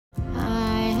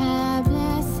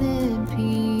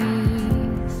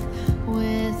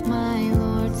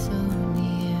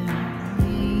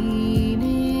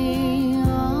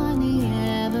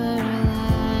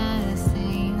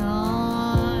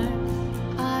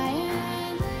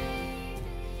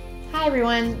Hi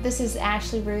everyone, this is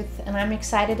Ashley Ruth, and I'm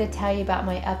excited to tell you about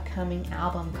my upcoming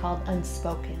album called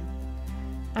Unspoken.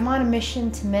 I'm on a mission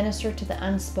to minister to the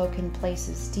unspoken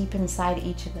places deep inside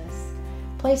each of us,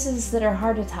 places that are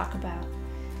hard to talk about.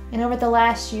 And over the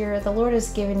last year, the Lord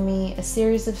has given me a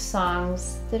series of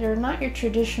songs that are not your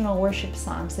traditional worship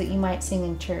songs that you might sing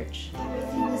in church.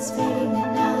 Everything is fading,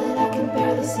 and now that I can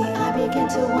barely see, I begin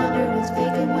to wonder what's fake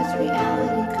and what's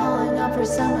reality. Calling out for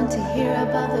someone to hear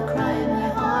above the cry in my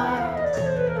heart.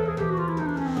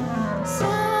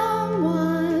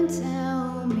 Someone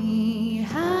tell me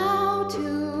how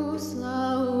to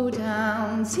slow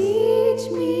down. Teach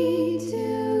me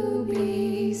to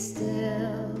be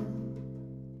still.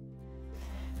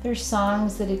 There's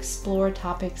songs that explore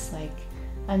topics like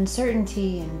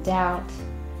uncertainty and doubt,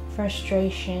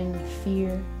 frustration,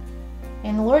 fear,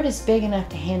 and the Lord is big enough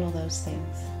to handle those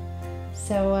things.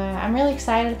 So I'm really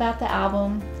excited about the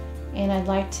album, and I'd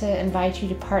like to invite you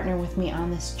to partner with me on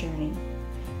this journey.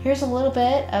 Here's a little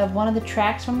bit of one of the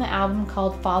tracks from the album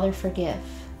called Father Forgive.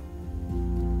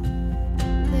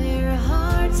 Their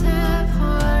hearts have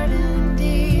hardened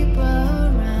deep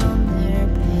around their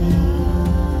pain.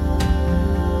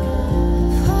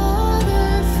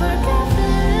 Father, forgive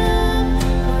them,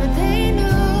 for they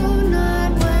know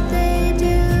not what they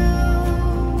do.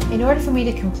 In order for me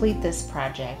to complete this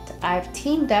project, I've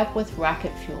teamed up with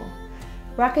Rocket Fuel.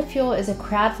 Rocket Fuel is a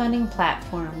crowdfunding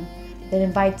platform that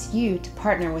invites you to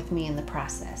partner with me in the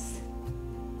process.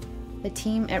 The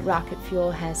team at Rocket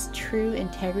Fuel has true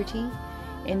integrity,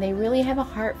 and they really have a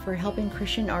heart for helping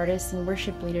Christian artists and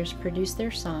worship leaders produce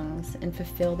their songs and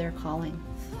fulfill their calling.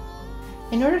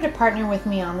 In order to partner with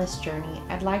me on this journey,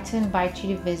 I'd like to invite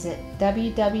you to visit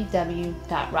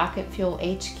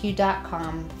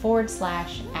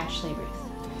www.rocketfuelhq.com/Ashley Ruth.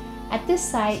 At this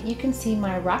site, you can see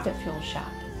my Rocket Fuel shop.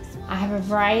 I have a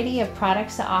variety of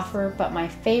products to offer, but my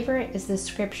favorite is the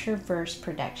scripture verse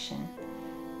production.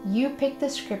 You pick the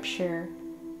scripture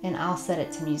and I'll set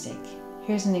it to music.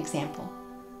 Here's an example.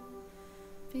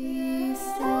 Be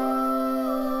still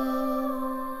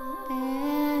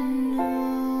and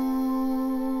know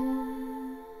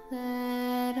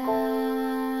that I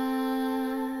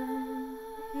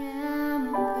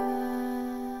am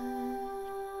God.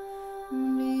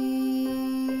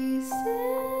 Be still.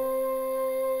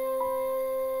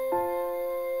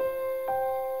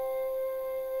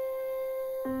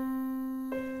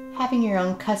 Having your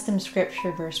own custom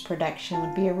scripture verse production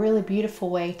would be a really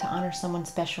beautiful way to honor someone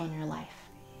special in your life.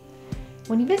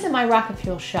 When you visit my Rocket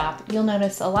Fuel shop, you'll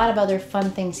notice a lot of other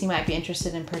fun things you might be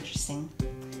interested in purchasing.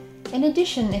 In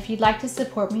addition, if you'd like to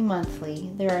support me monthly,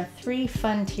 there are 3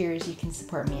 fun tiers you can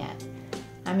support me at.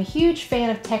 I'm a huge fan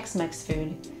of Tex-Mex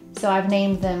food, so I've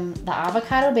named them the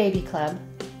Avocado Baby Club,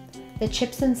 the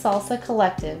Chips and Salsa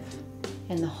Collective,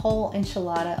 and the Whole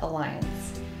Enchilada Alliance.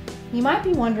 You might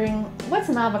be wondering, what's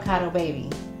an avocado baby?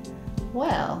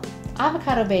 Well,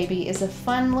 Avocado Baby is a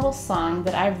fun little song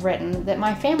that I've written that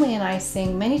my family and I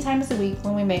sing many times a week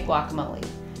when we make guacamole.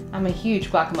 I'm a huge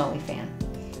guacamole fan.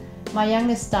 My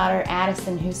youngest daughter,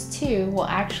 Addison, who's 2, will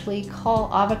actually call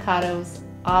avocados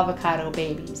avocado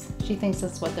babies. She thinks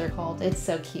that's what they're called. It's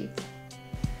so cute.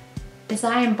 As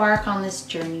I embark on this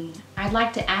journey, I'd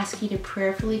like to ask you to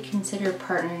prayerfully consider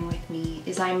partnering with me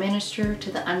as I minister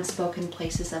to the unspoken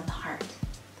places of the heart.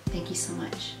 Thank you so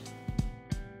much.